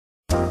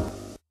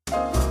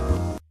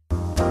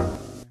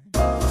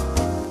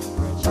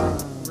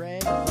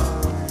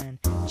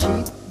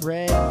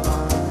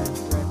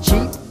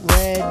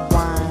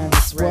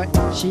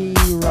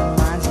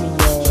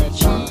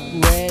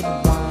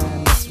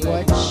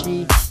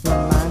she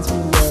reminds me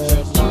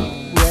of.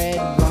 Cheap red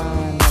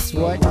wine, that's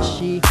what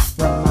she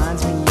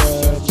reminds me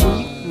of.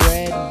 Cheap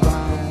red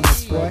wine,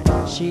 that's what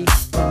she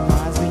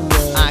reminds me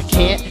of. I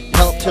can't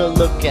help to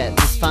look at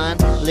this fine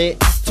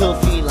little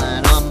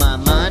feline on my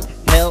mind.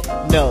 Hell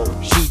no,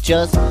 she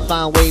just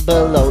fine way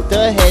below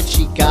the head.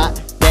 She got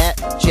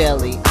that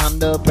jelly, I'm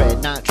the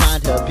bread. Not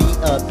trying to be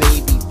a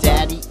baby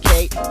daddy,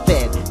 cake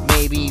fed.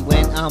 Maybe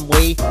when I'm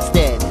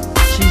wasted.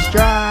 She's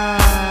dry,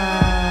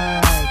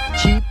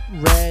 cheap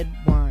red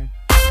wine.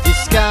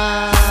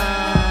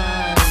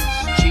 Disguise,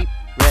 cheap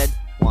red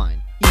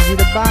wine. Easy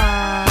to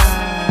buy,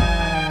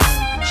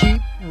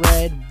 cheap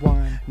red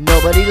wine.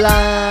 Nobody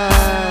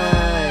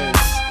likes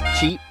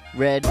cheap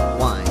red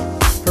wine.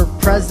 Her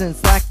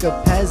presence like a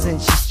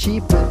peasant, she's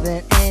cheaper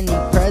than any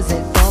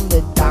present from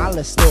the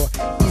dollar store.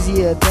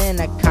 Easier than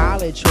a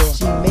college whore.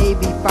 She may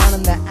be fine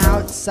on the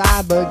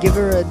outside, but give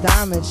her a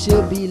dime and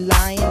she'll be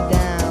lying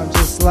down.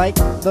 Just like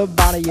the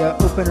bottle, you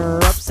open her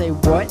up, say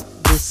what?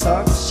 This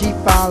sucks. She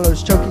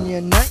follows, choking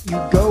your nut, you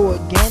go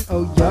again,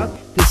 oh yuck.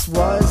 This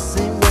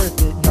wasn't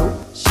worth it, nope.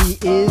 She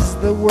is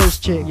the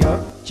worst chick,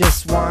 yup.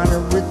 Just wanna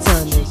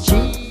return it.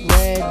 Cheap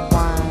red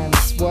wine,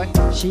 that's what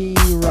she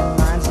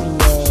reminds me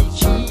of.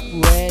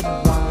 Cheap red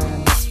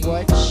wine, that's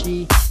what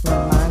she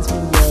reminds me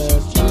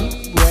of.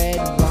 Cheap red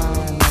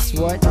wine, that's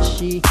what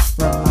she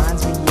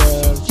reminds me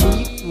of.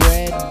 Cheap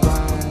red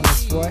wine,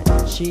 that's what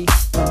she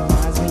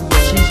reminds me of.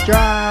 She's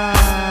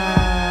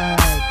dry,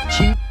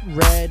 cheap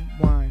red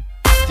wine.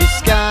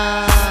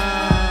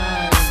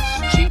 Disguise,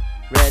 cheap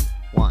red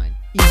wine.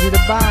 Easy to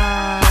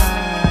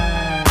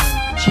buy,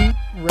 cheap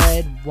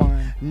red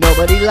wine.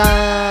 Nobody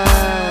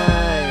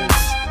likes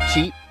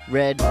cheap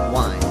red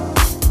wine.